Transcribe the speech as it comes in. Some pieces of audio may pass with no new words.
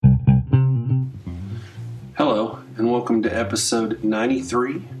Hello, and welcome to episode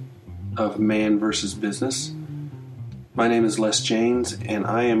 93 of Man vs. Business. My name is Les Janes, and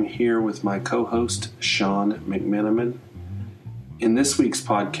I am here with my co-host, Sean McMenamin. In this week's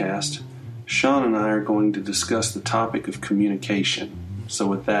podcast, Sean and I are going to discuss the topic of communication. So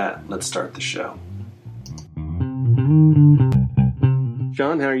with that, let's start the show.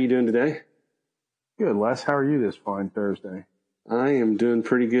 Sean, how are you doing today? Good, Les. How are you this fine Thursday? I am doing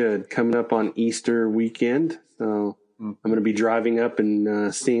pretty good. Coming up on Easter weekend, so I'm going to be driving up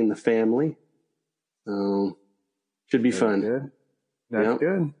and seeing the family. So should be fun. Good. That's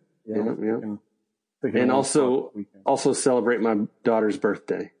good. Yep. And also celebrate my daughter's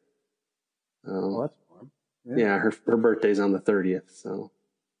birthday. Oh, that's fun. Yeah, her birthday's on the 30th. So,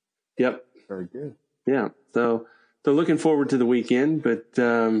 yep. Very good. Yeah. So looking forward to the weekend. But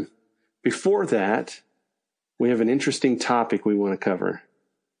before that, we have an interesting topic we want to cover.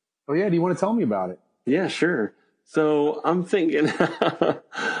 Oh yeah, do you want to tell me about it? Yeah, sure. So I'm thinking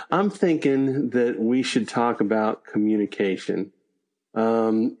that we should talk about communication.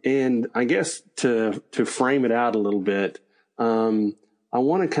 And I guess to frame it out a little bit, I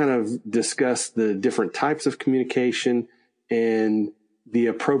want to kind of discuss the different types of communication and the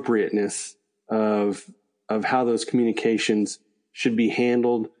appropriateness of how those communications should be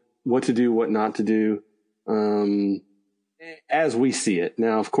handled, what to do, what not to do. As we see it.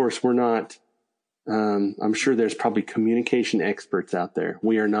 Now, of course, we're not, I'm sure there's probably communication experts out there.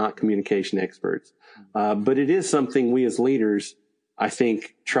 We are not communication experts. But it is something we as leaders, I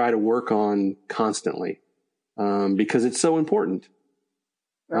think, try to work on constantly, because it's so important.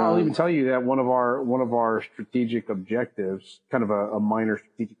 I'll even tell you that one of our strategic objectives, kind of a minor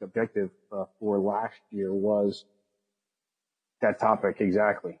strategic objective for last year, was that topic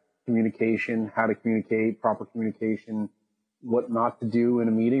exactly. Communication, how to communicate, proper communication, what not to do in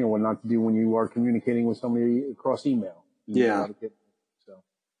a meeting or what not to do when you are communicating with somebody across email. Yeah.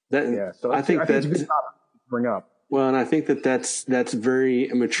 So I think it's a good topic to bring up. Well, and I think that's very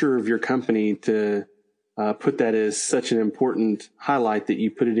mature of your company to put that as such an important highlight that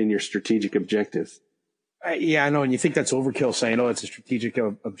you put it in your strategic objectives. Yeah, I know. And you think that's overkill saying, oh, it's a strategic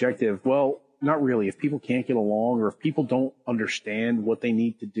objective. Well, not really. If people can't get along or if people don't understand what they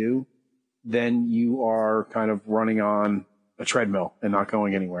need to do, then you are kind of running on a treadmill and not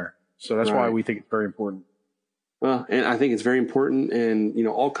going anywhere. So that's why we think it's very important. Well, and I think it's very important, and,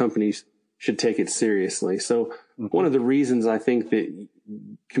 all companies should take it seriously. So one of the reasons I think that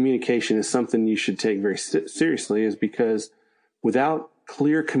communication is something you should take very seriously is because without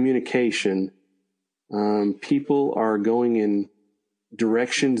clear communication, people are going in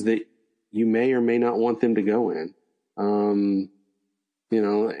directions that you may or may not want them to go in.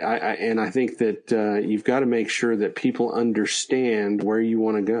 I think that you've got to make sure that people understand where you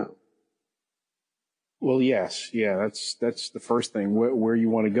want to go. Well, yes. Yeah, that's the first thing, where you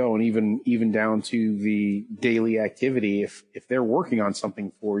want to go. And even down to the daily activity. If they're working on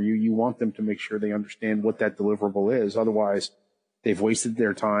something for you, you want them to make sure they understand what that deliverable is. Otherwise, they've wasted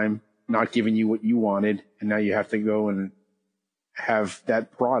their time, not giving you what you wanted. And now you have to go and have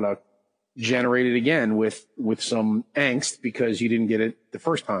that product generated again with some angst because you didn't get it the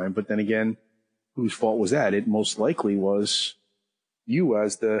first time. But then again, whose fault was that? It most likely was you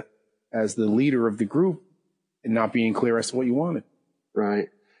as the leader of the group and not being clear as to what you wanted. Right.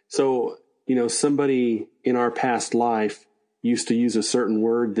 So, somebody in our past life used to use a certain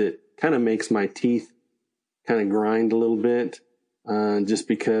word that kind of makes my teeth kind of grind a little bit, just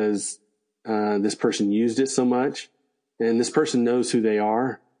because this person used it so much, and this person knows who they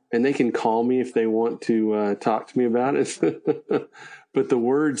are. And they can call me if they want to talk to me about it. But the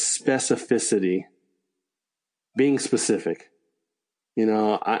word specificity, being specific,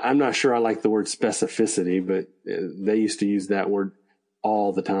 I'm not sure I like the word specificity, but they used to use that word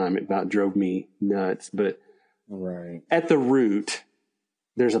all the time. It about drove me nuts. But at the root,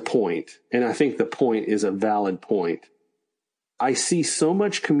 there's a point. And I think the point is a valid point. I see so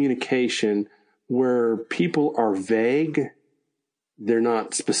much communication where people are vague. They're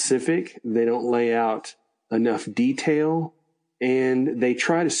not specific. They don't lay out enough detail, and they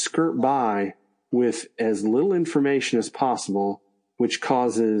try to skirt by with as little information as possible, which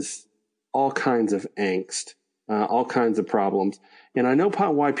causes all kinds of angst, all kinds of problems. And I know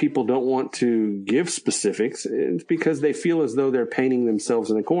why people don't want to give specifics. It's because they feel as though they're painting themselves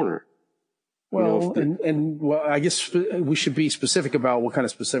in a corner. Well, I guess we should be specific about what kind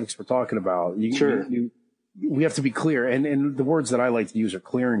of specifics we're talking about. Sure. We have to be clear, and the words that I like to use are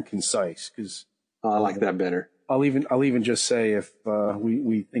clear and concise. Because I like that better. I'll even just say if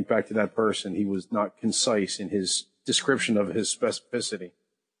we think back to that person, he was not concise in his description of his specificity.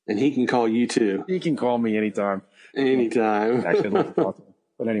 And he can call you too. He can call me anytime. Anytime. Actually, I'd love to talk to him.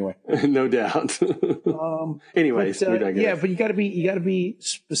 But anyway. No doubt. Anyways, but you got to be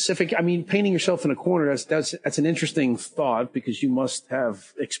specific. I mean, painting yourself in a corner, that's an interesting thought, because you must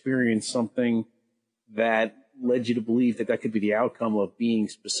have experienced something that led you to believe that could be the outcome of being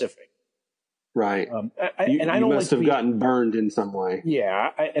specific. Right. You must have gotten burned in some way.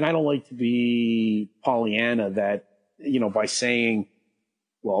 Yeah. And I don't like to be Pollyanna that, by saying,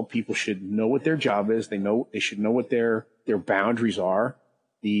 well, people should know what their job is. They should know what their boundaries are.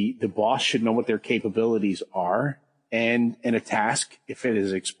 The boss should know what their capabilities are, and a task, if it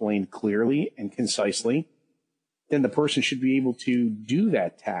is explained clearly and concisely, then the person should be able to do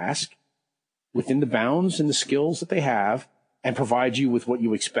that task within the bounds and the skills that they have and provide you with what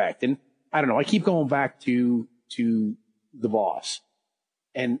you expect. And I don't know, I keep going back to the boss.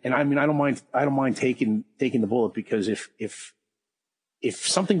 And I mean, I don't mind taking the bullet, because if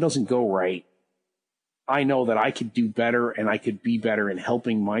something doesn't go right, I know that I could do better, and I could be better in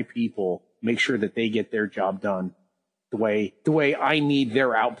helping my people make sure that they get their job done the way I need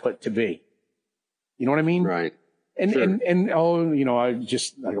their output to be. You know what I mean? Right. And, sure. and I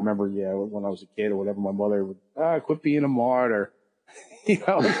remember, when I was a kid or whatever, my mother would, quit being a martyr,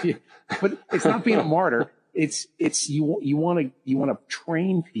 but it's not being a martyr. It's you want to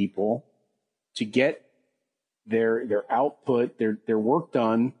train people to get their output, their work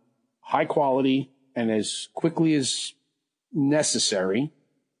done, high quality, and as quickly as necessary.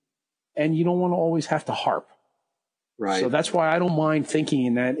 And you don't want to always have to harp. Right. So that's why I don't mind thinking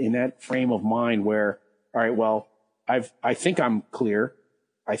in that frame of mind where, all right, well, I think I'm clear.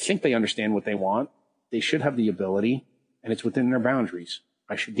 I think they understand what they want. They should have the ability, and it's within their boundaries.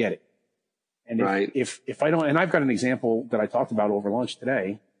 I should get it. And if I don't, and I've got an example that I talked about over lunch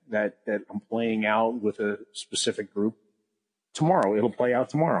today that I'm playing out with a specific group tomorrow. It'll play out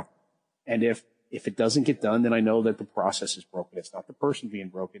tomorrow. And if it doesn't get done, then I know that the process is broken. It's not the person being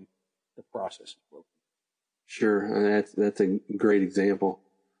broken. The process is broken. Sure. And that's a great example.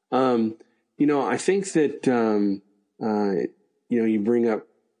 I think that, you bring up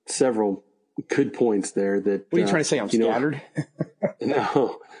several good points there that. What are you trying to say? I'm scattered?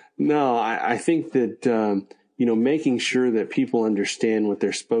 No, I think that, making sure that people understand what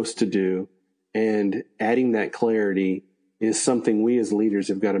they're supposed to do and adding that clarity is something we as leaders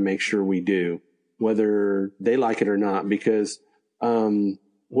have got to make sure we do, whether they like it or not, because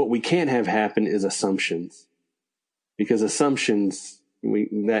what we can't have happen is assumptions, because assumptions,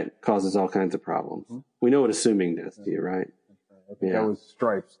 that causes all kinds of problems. Mm-hmm. We know what assuming does to you, right? I think that was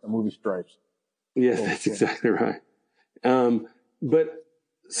Stripes, the movie Stripes. Yes, that's exactly right. But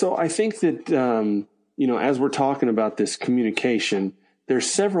so I think that, as we're talking about this communication,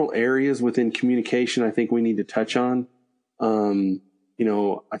 there's several areas within communication I think we need to touch on.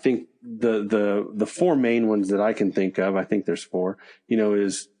 I think the four main ones that I can think of, I think there's four,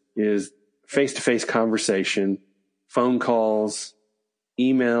 is face-to-face conversation, phone calls,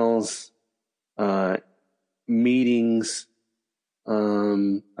 emails, meetings.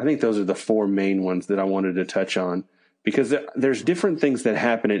 I think those are the four main ones that I wanted to touch on, because there's different things that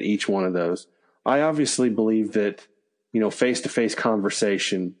happen at each one of those. I obviously believe that, face-to-face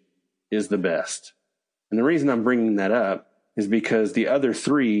conversation is the best. And the reason I'm bringing that up is because the other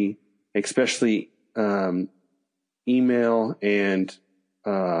three, especially email and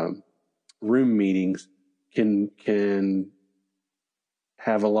room meetings, can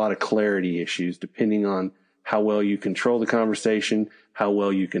have a lot of clarity issues depending on how well you control the conversation, how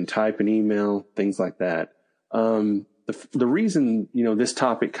well you can type an email, things like that. The reason, this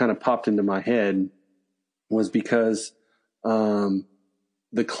topic kind of popped into my head was because the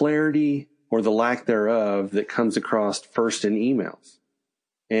clarity or the lack thereof that comes across first in emails.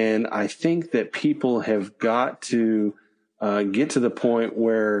 And I think that people have got to get to the point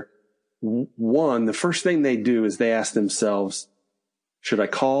where, one, the first thing they do is they ask themselves, should I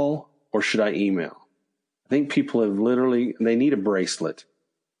call or should I email? I think people have they need a bracelet.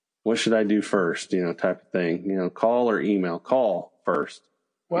 What should I do first? Type of thing, call or email. Call first.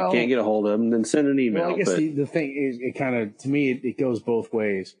 Well, you can't get a hold of them, then send an email. Well, I guess the thing is, it kind of, to me, it goes both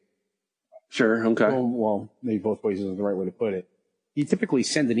ways. Sure. Okay. Well, maybe both ways isn't the right way to put it. You typically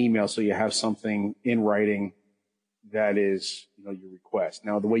send an email so you have something in writing that is, your request.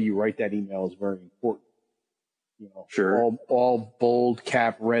 Now, the way you write that email is very important. Sure. All bold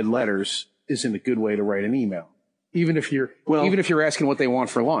cap red letters isn't a good way to write an email. Even if you're asking what they want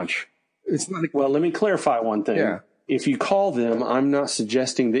for lunch, it's not. Well, let me clarify one thing. Yeah. If you call them, I'm not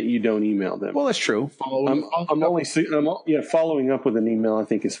suggesting that you don't email them. Well, that's true. Following up with an email, I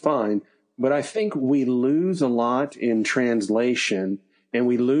think is fine. But I think we lose a lot in translation and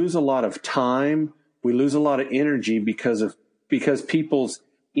we lose a lot of time. We lose a lot of energy because people's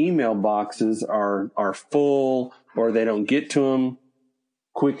email boxes are full, or they don't get to them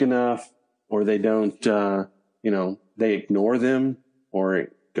quick enough, or they don't, they ignore them, or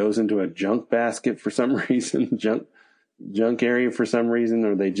it goes into a junk basket for some reason, junk area for some reason,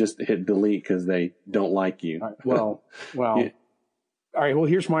 or they just hit delete because they don't like you. Well, yeah. All right. Well,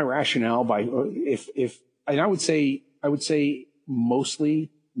 here's my rationale. And I would say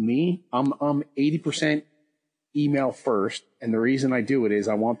mostly me. I'm 80% email first, and the reason I do it is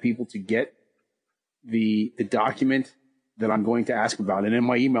I want people to get the document that I'm going to ask about, and in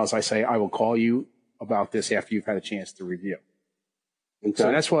my emails I say I will call you about this after you've had a chance to review. Okay.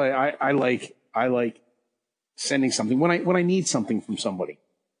 So that's why I like sending something when I need something from somebody.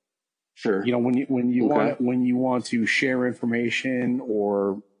 Sure. When you want to share information,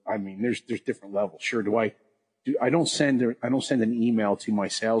 or there's different levels. Sure. I don't send an email to my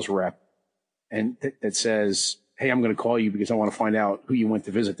sales rep and that says, "Hey, I'm going to call you because I want to find out who you went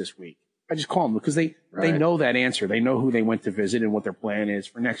to visit this week." I just call them because they know that answer. They know who they went to visit and what their plan is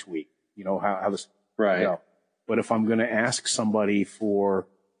for next week. How this right. But if I'm going to ask somebody for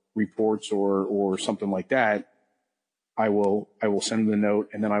reports or something like that, I will send them the note,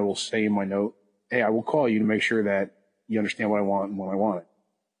 and then I will say in my note, "Hey, I will call you to make sure that you understand what I want and when I want it."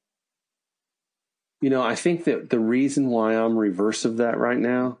 I think that the reason why I'm reverse of that right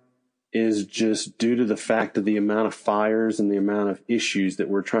now is just due to the fact of the amount of fires and the amount of issues that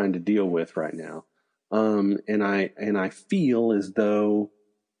we're trying to deal with right now. And I feel as though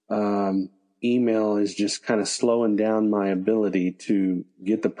email is just kind of slowing down my ability to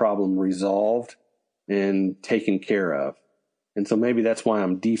get the problem resolved and taken care of. And so maybe that's why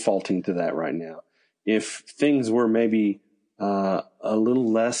I'm defaulting to that right now. If things were maybe a little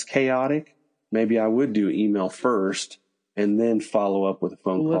less chaotic, maybe I would do email first and then follow up with a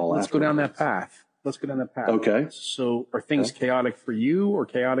phone call. Let's go down that path. Okay. So are things chaotic for you or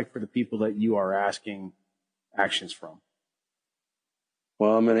chaotic for the people that you are asking actions from?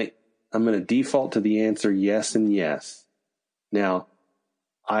 Well, I'm going to default to the answer yes and yes. Now,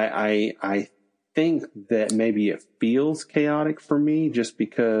 I think that maybe it feels chaotic for me just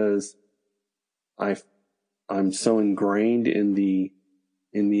because I'm so ingrained in the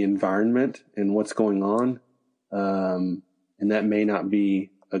environment and what's going on. And that may not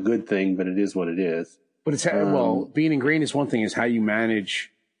be a good thing, but it is what it is. But it's being ingrained is one thing. Is how you manage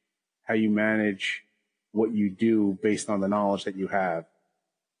what you do based on the knowledge that you have.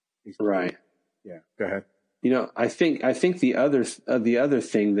 Right. Yeah. Go ahead. I think the other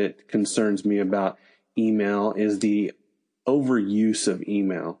thing that concerns me about email is the overuse of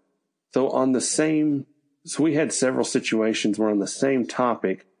email. So we had several situations where on the same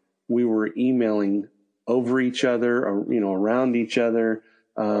topic, we were emailing over each other, or, around each other.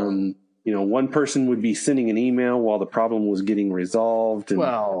 One person would be sending an email while the problem was getting resolved,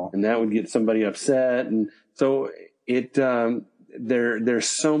 and that would get somebody upset. And so there's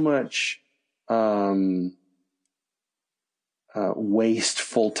so much,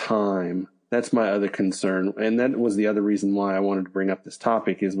 wasteful time. That's my other concern. And that was the other reason why I wanted to bring up this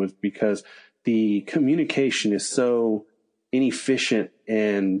topic was because the communication is so inefficient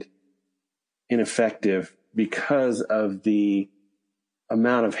and ineffective because of the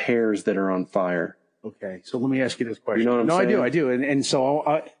amount of hairs that are on fire. Okay. So let me ask you this question. You know what I'm saying? I do. And so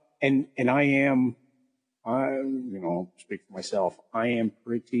I am, I'll speak for myself. I am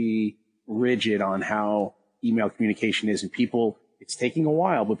pretty rigid on how email communication is, and it's taking a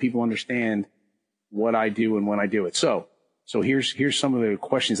while, but people understand what I do and when I do it. So here's some of the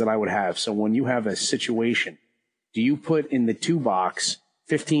questions that I would have. So when you have a situation, do you put in the to box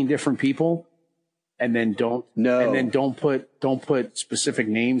 15 different people and then don't put specific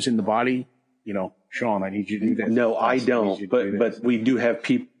names in the body? Sean, I need you to do that. No, I don't. But we do have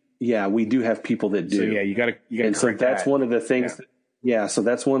people. Yeah, we do have people that do. So yeah, you got to. And so that's one of the things. Yeah. So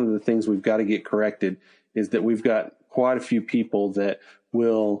that's one of the things we've got to get corrected, is that we've got quite a few people that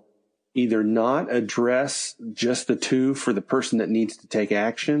will either not address just the two for the person that needs to take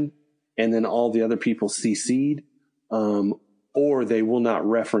action, and then all the other people CC'd, or they will not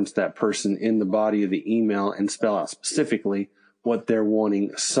reference that person in the body of the email and spell out specifically what they're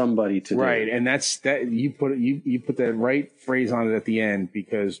wanting somebody to do. Right, and that's that. You put that right phrase on it at the end,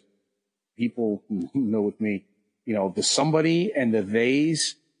 because people know with me, the somebody and the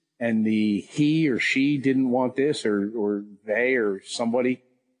theys and the he or she didn't want this, or they or somebody.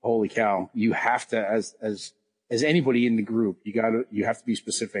 Holy cow! You have to, as anybody in the group, you have to be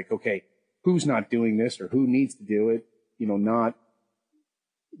specific. Okay, who's not doing this or who needs to do it? Not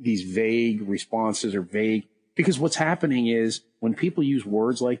these vague responses or vague because what's happening is when people use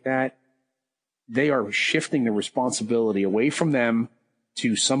words like that, they are shifting the responsibility away from them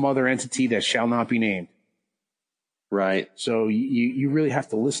to some other entity that shall not be named. Right. So you really have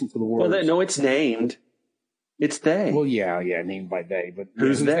to listen to the words. Well, no, it's named. It's they. Well, yeah, named by they, but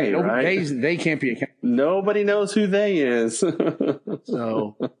who's they? Right? They can't be accountable. Nobody knows who they is.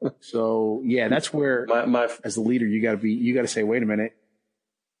 so yeah, that's where as the leader you got to say, wait a minute,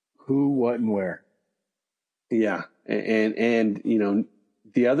 who, what, and where. Yeah, and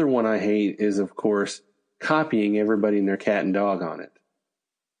the other one I hate is, of course, copying everybody and their cat and dog on it.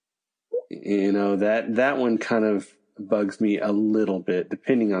 That one kind of bugs me a little bit,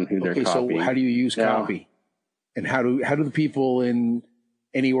 depending on who they're copying. So how do you use copy? And how do the people in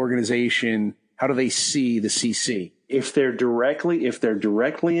any organization, how do they see the CC? If they're directly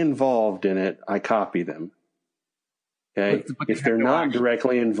involved in it, I copy them. Okay. But if they're not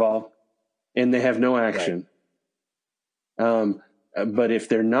directly involved and they have no action. Right. But if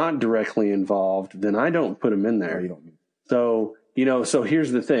they're not directly involved, then I don't put them in there. No, you don't. So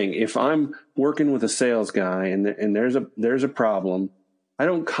here's the thing. If I'm working with a sales guy and there's a problem, I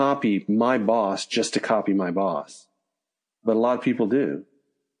don't copy my boss just to copy my boss. But a lot of people do,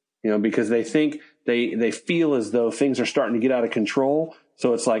 because they think they feel as though things are starting to get out of control.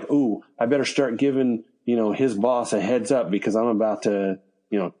 So it's like, ooh, I better start giving, his boss a heads up because I'm about to,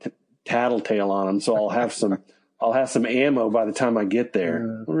 tattletale on him. So I'll have some ammo by the time I get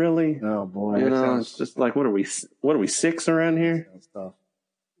there. Really? Oh boy. It's just like, what are we 6 around here? Stuff.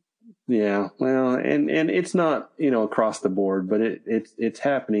 Yeah. Well, and it's not, across the board, but it's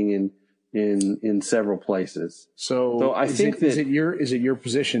happening in several places. So I think is it your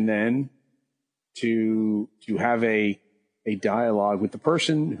position then to have a dialogue with the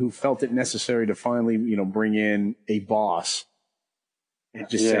person who felt it necessary to finally, bring in a boss and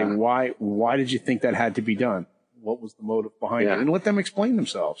just say, why did you think that had to be done? What was the motive behind it? And let them explain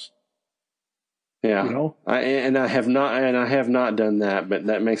themselves. Yeah. I have not done that, but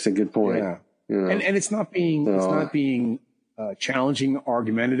that makes a good point. Yeah. And it's not being challenging,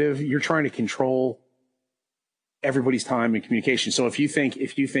 argumentative. You're trying to control everybody's time and communication. So if you think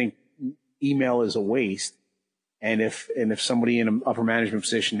email is a waste, and if somebody in an upper management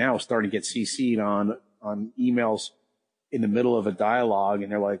position now is starting to get CC'd on emails in the middle of a dialogue, and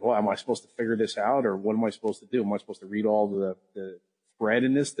they're like, well, am I supposed to figure this out, or what am I supposed to do? Am I supposed to read all the thread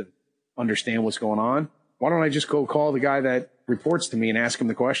in this to understand what's going on? Why don't I just go call the guy that reports to me and ask him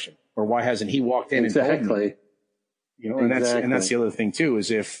the question? Or why hasn't he walked in and told me? And that's the other thing too,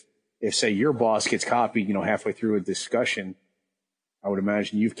 is if say your boss gets copied, halfway through a discussion, I would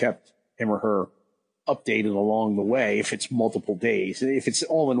imagine you've kept him or her updated along the way. If it's multiple days, if it's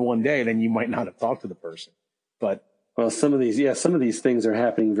all in one day, then you might not have talked to the person. But some of these things are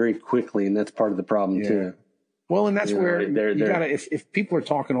happening very quickly, and that's part of the problem too. Well, and that's where you gotta, if people are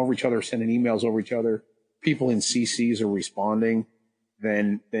talking over each other, sending emails over each other, people in CCs are responding,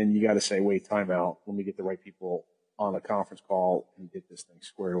 then you got to say, wait, time out. Let me get the right people on a conference call and get this thing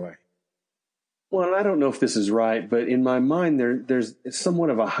squared away. Well, I don't know if this is right, but in my mind, there's somewhat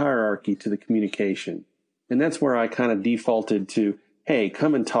of a hierarchy to the communication. And that's where I kind of defaulted to, hey,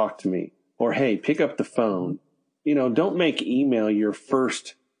 come and talk to me, or hey, pick up the phone. Don't make email your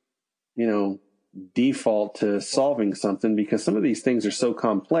first, default to solving something, because some of these things are so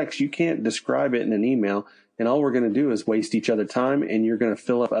complex, you can't describe it in an email. And all we're going to do is waste each other time, and you're going to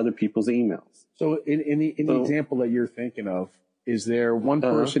fill up other people's emails. So in the example that you're thinking of, is there one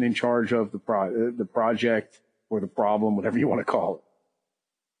person in charge of the project or the problem, whatever you want to call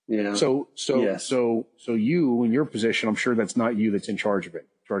it? Yeah. So yes. So you, in your position, I'm sure that's not you that's in charge of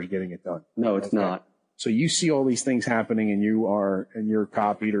getting it done. No, it's not. So you see all these things happening, and you're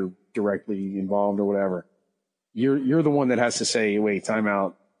copied or directly involved or whatever. You're the one that has to say, wait, time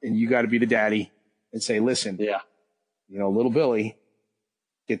out. And you got to be the daddy and say, listen, little Billy,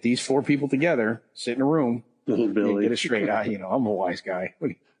 get these 4 people together, sit in a room, little Billy, get it straight. I'm a wise guy.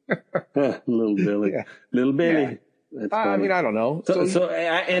 Little Billy, little Billy. Yeah. I mean, I don't know.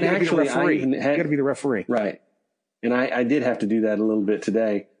 And actually, you got to be the referee, right? And I did have to do that a little bit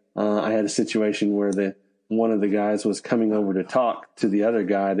today. I had a situation where one of the guys was coming over to talk to the other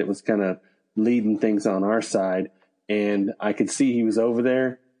guy that was kind of leading things on our side, and I could see he was over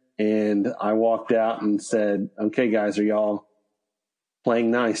there. And I walked out and said, "Okay, guys, are y'all playing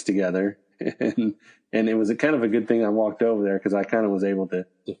nice together?" And it was a kind of a good thing I walked over there, because I kind of was able to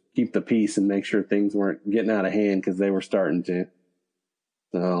keep the peace and make sure things weren't getting out of hand, because they were starting to.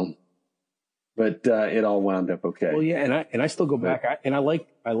 So, but it all wound up okay. Well, yeah, and I still go back, I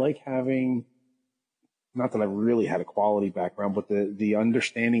like having not that I really had a quality background, but the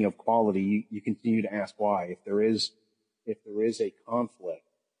understanding of quality, you continue to ask why. If there is a conflict,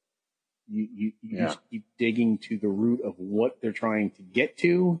 you just keep digging to the root of what they're trying to get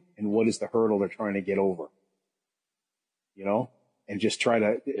to and what is the hurdle they're trying to get over. You know, and just try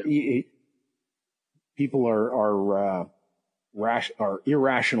to. People are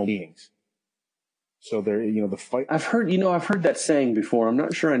irrational beings. So they're, the fight. I've heard that saying before. I'm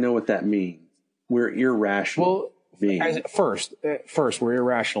not sure I know what that means. We're irrational beings. First, we're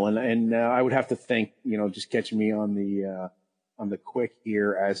irrational, and I would have to think, just catching me on the quick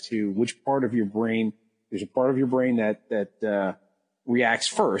here as to which part of your brain. There's a part of your brain that reacts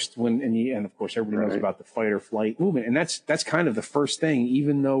first and of course everybody knows about the fight or flight movement, and that's kind of the first thing.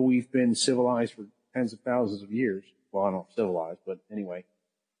 Even though we've been civilized for tens of thousands of years, well, I don't know if civilized, but anyway,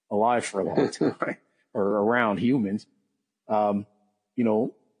 alive for a long time or around humans, your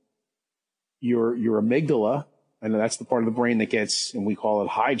amygdala, and that's the part of the brain that gets, and we call it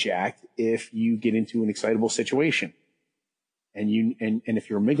hijacked, if you get into an excitable situation. And if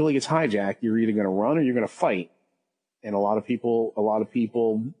your amygdala gets hijacked, you're either going to run or you're going to fight. And a lot of people,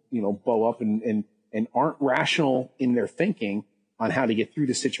 bow up and aren't rational in their thinking on how to get through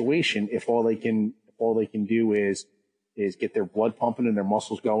the situation. If all they can do is get their blood pumping and their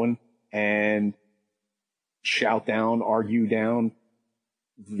muscles going and shout down, argue down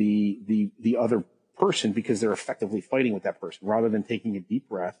the other person, because they're effectively fighting with that person, rather than taking a deep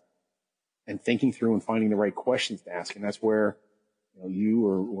breath and thinking through and finding the right questions to ask. And that's where, you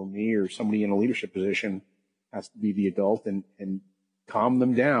or me or somebody in a leadership position has to be the adult and calm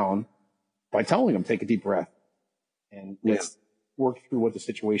them down by telling them, take a deep breath and let's work through what the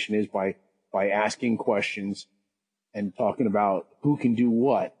situation is by asking questions and talking about who can do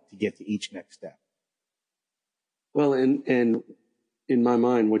what to get to each next step. Well, and in my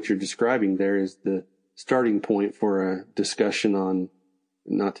mind, what you're describing there is the starting point for a discussion on,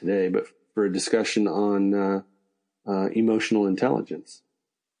 not today, but for a discussion on emotional intelligence.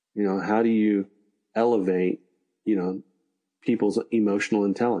 How do you elevate, people's emotional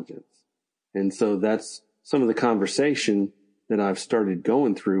intelligence? And so that's some of the conversation that I've started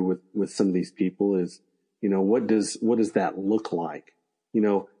going through with some of these people is, what does that look like?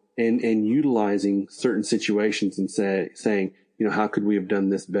 And utilizing certain situations and saying, how could we have done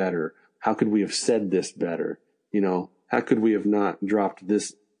this better? How could we have said this better? How could we have not dropped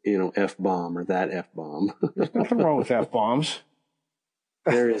this, F-bomb or that F-bomb? There's nothing wrong with F-bombs.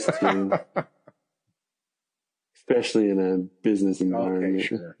 There is too. Especially in a business environment. Okay,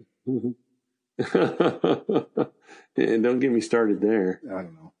 sure. And don't get me started there. I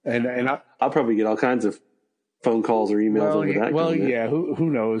don't know. And I'll probably get all kinds of phone calls or emails over that. Well, yeah, who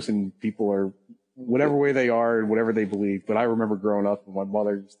knows? And people are whatever way they are and whatever they believe. But I remember growing up and my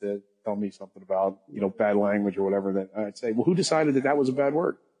mother used to tell me something about, bad language or whatever, that I'd say, well, who decided that was a bad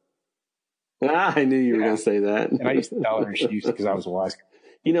word? I knew you were going to say that. And I used to tell her, she used to, because I was wise.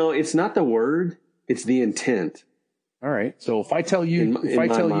 It's not the word, it's the intent. All right. So if I tell you,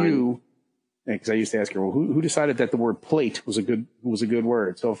 because I used to ask her, well, who decided that the word plate was a good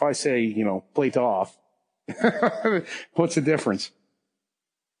word? So if I say, plate off, what's the difference?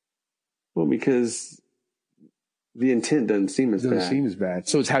 Well, because the intent doesn't seem as bad.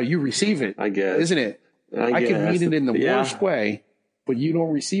 So it's how you receive it, I guess, isn't it? I can mean it in the worst way, but you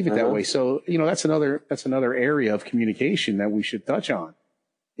don't receive it that way. So, that's another area of communication that we should touch on.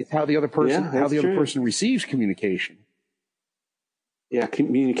 It's how the other person, other person receives communication. Yeah.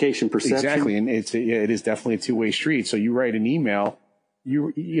 Communication perception. Exactly. And it is definitely a two-way street. So you write an email,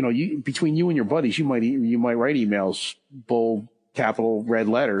 between you and your buddies, you might write emails, bold, capital, red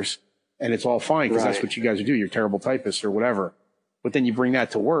letters, and it's all fine because that's what you guys do. You're terrible typists or whatever. But then you bring that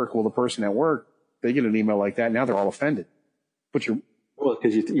to work. Well, the person at work, they get an email like that. Now they're all offended. But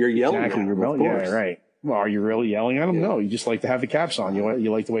because you're yelling at them, of course. Yeah, right. Well, are you really yelling at them? Yeah. No, you just like to have the caps on.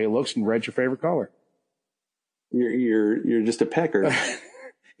 You like the way it looks, and red's your favorite color. You're just a pecker.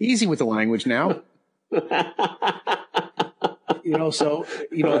 Easy with the language now. So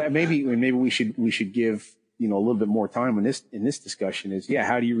maybe we should give a little bit more time in this discussion. Is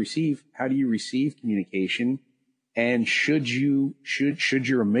how do you receive communication, and should your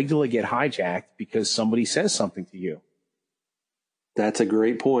amygdala get hijacked because somebody says something to you? That's a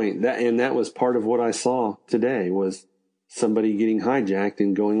great point. That was part of what I saw today, was somebody getting hijacked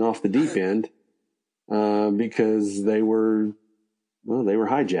and going off the deep end because they were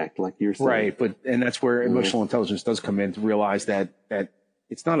hijacked, like you're saying. Right, and that's where emotional intelligence does come in, to realize that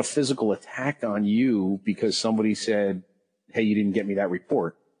it's not a physical attack on you because somebody said, "Hey, you didn't get me that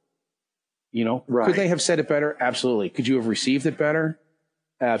report." Right. Could they have said it better? Absolutely. Could you have received it better?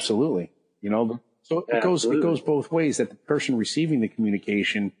 Absolutely. So it goes both ways, that the person receiving the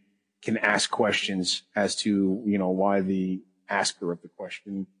communication can ask questions as to, why the asker of the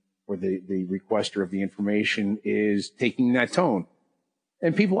question or the requester of the information is taking that tone.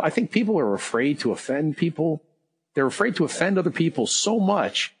 And I think people are afraid to offend people. They're afraid to offend other people so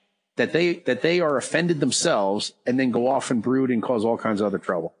much that they are offended themselves and then go off and brood and cause all kinds of other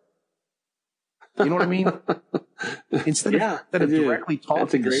trouble. You know what I mean? Instead of directly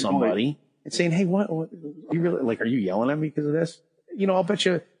talking to somebody and saying, "Hey, what you really like? Are you yelling at me because of this?" I'll bet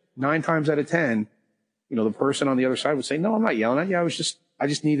you 9 times out of 10, the person on the other side would say, "No, I'm not yelling at you. I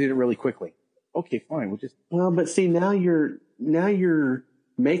just needed it really quickly." Okay, fine. Well, but see, now you're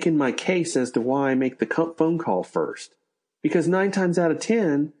making my case as to why I make the phone call first. Because 9 times out of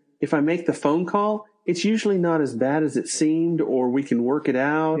 10, if I make the phone call, it's usually not as bad as it seemed, or we can work it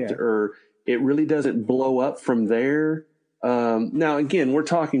out, or it really doesn't blow up from there. Now, again, we're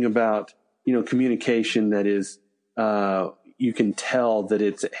talking about, communication that is, you can tell that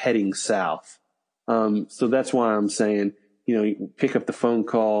it's heading south. So that's why I'm saying, you pick up the phone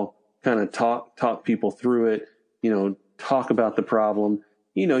call, kind of talk people through it, talk about the problem.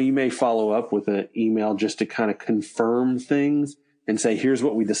 You may follow up with an email just to kind of confirm things and say, here's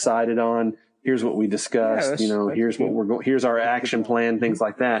what we decided on. Here's what we discussed. Here's what we're going, here's our action plan, things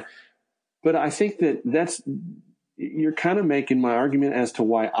like that. But I think you're kind of making my argument as to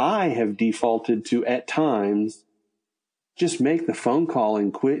why I have defaulted to, at times, just make the phone call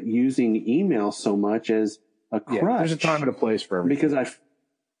and quit using email so much as a crutch. Yeah, there's a time and a place for everything. Because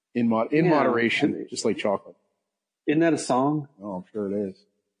in moderation, just like chocolate. Isn't that a song? Oh, I'm sure it is.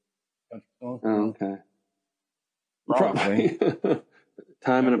 Oh, okay. Probably.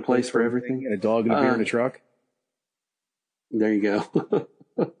 Time and a place for everything. And a dog and a beer in a truck. There you go.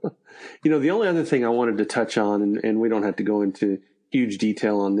 The only other thing I wanted to touch on, and we don't have to go into huge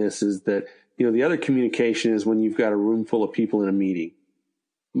detail on this, is that, the other communication is when you've got a room full of people in a meeting.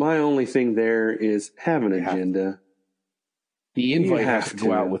 My only thing there is have an agenda. The invite has to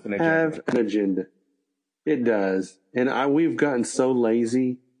go out with an agenda. Have an agenda. It does. And we've gotten so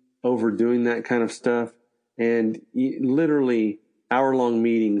lazy over doing that kind of stuff. And literally hour-long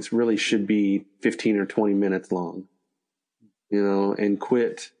meetings really should be 15 or 20 minutes long, and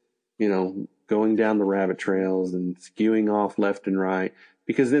quit, going down the rabbit trails and skewing off left and right.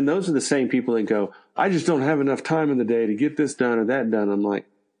 Because then those are the same people that go, I just don't have enough time in the day to get this done or that done. I'm like,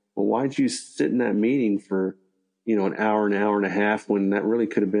 well, why'd you sit in that meeting for, an hour and a half when that really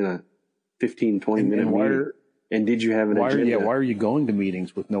could have been a 15, 20 minute meeting? And did you have an agenda? Why are you going to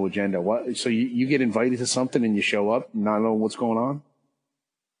meetings with no agenda? So you get invited to something and you show up not knowing what's going on?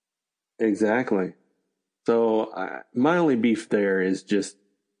 Exactly. So my only beef there is just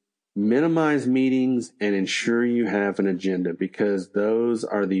minimize meetings and ensure you have an agenda, because those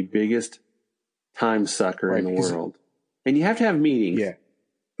are the biggest time sucker in the world. And you have to have meetings. Yeah.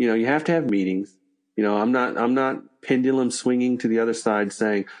 You have to have meetings. I'm not pendulum swinging to the other side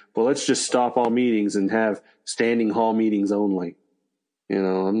saying, well, let's just stop all meetings and have standing hall meetings only.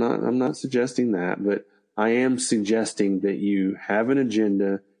 I'm not suggesting that, but I am suggesting that you have an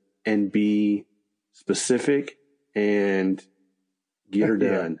agenda and be specific and get her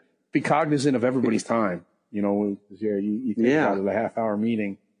done. Be cognizant of everybody's time. You think about it, a half-hour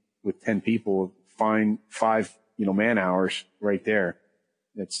meeting with 10 people, find 5, man hours right there.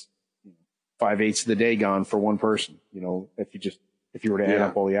 That's 5/8 of the day gone for one person. If you were to add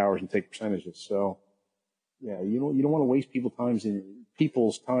up all the hours and take percentages. So, you don't want to waste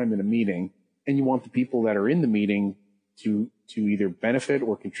people's time in a meeting, and you want the people that are in the meeting to either benefit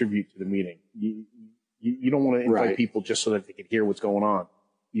or contribute to the meeting. You don't want to invite people just so that they can hear what's going on.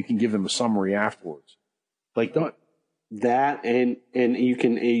 You can give them a summary afterwards. Like that, and you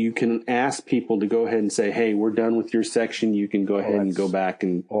can ask people to go ahead and say, "Hey, we're done with your section. You can go ahead and go back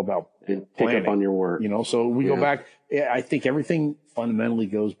and all about pick up on your work." So we go back. I think everything fundamentally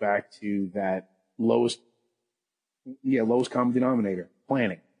goes back to that lowest common denominator: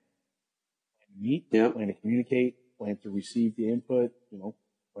 planning. Meet, plan to communicate, plan to receive the input.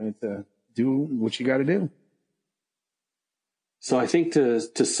 Plan to do what you got to do. So I think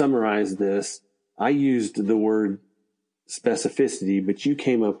to summarize this, I used the word specificity, but you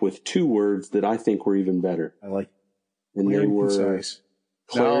came up with 2 words that I think were even better. I like it. And clear they and were concise.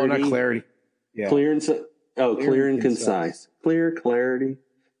 clarity. No, not clarity. Yeah. Clear and concise. Clear, clarity,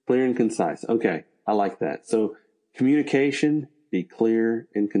 clear and concise. Okay. I like that. So communication, be clear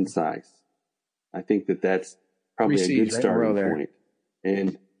and concise. I think that's probably a good starting point.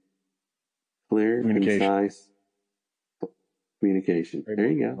 And clear, concise communication.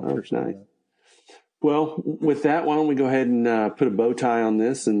 There you go. Oh, nice. Well, with that, why don't we go ahead and put a bow tie on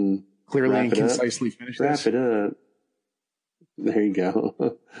this and Clearly and concisely finish this. Wrap it up. There you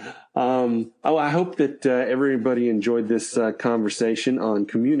go. I hope that everybody enjoyed this conversation on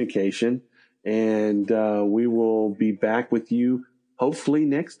communication, and we will be back with you hopefully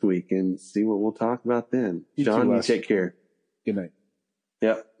next week and see what we'll talk about then. John, you take care. Good night.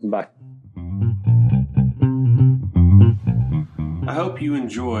 Yep. Bye. I hope you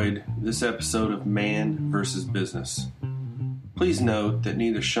enjoyed this episode of Man versus Business. Please note that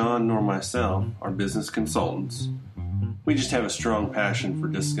neither Sean nor myself are business consultants. We just have a strong passion for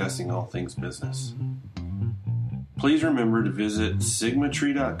discussing all things business. Please remember to visit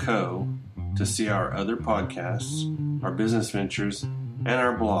sigmatree.co to see our other podcasts, our business ventures, and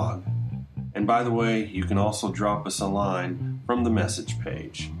our blog. And by the way, you can also drop us a line from the message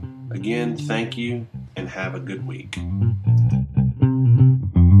page. Again, thank you and have a good week.